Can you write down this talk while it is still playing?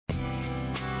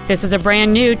This is a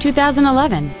brand new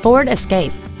 2011 Ford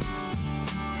Escape.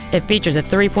 It features a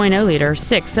 3.0-liter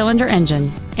six-cylinder engine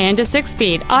and a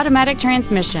six-speed automatic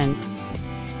transmission.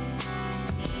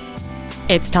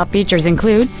 Its top features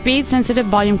include speed-sensitive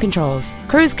volume controls,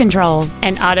 cruise control,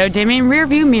 an auto-dimming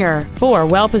rear-view mirror, 4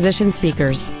 well-positioned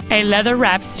speakers, a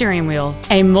leather-wrapped steering wheel,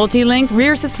 a multi-link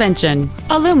rear suspension,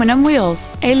 aluminum wheels,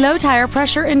 a low-tire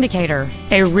pressure indicator,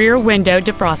 a rear window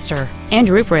defroster, and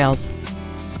roof rails.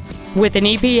 With an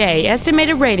EPA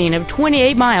estimated rating of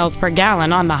 28 miles per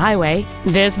gallon on the highway,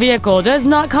 this vehicle does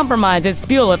not compromise its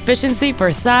fuel efficiency for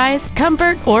size,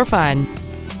 comfort, or fun.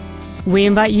 We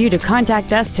invite you to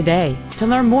contact us today to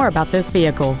learn more about this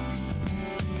vehicle.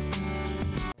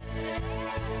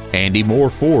 Andy Mohr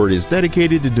Ford is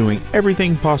dedicated to doing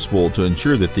everything possible to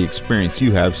ensure that the experience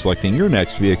you have selecting your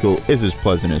next vehicle is as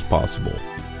pleasant as possible.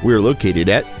 We are located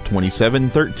at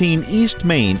 2713 East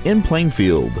Main in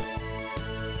Plainfield.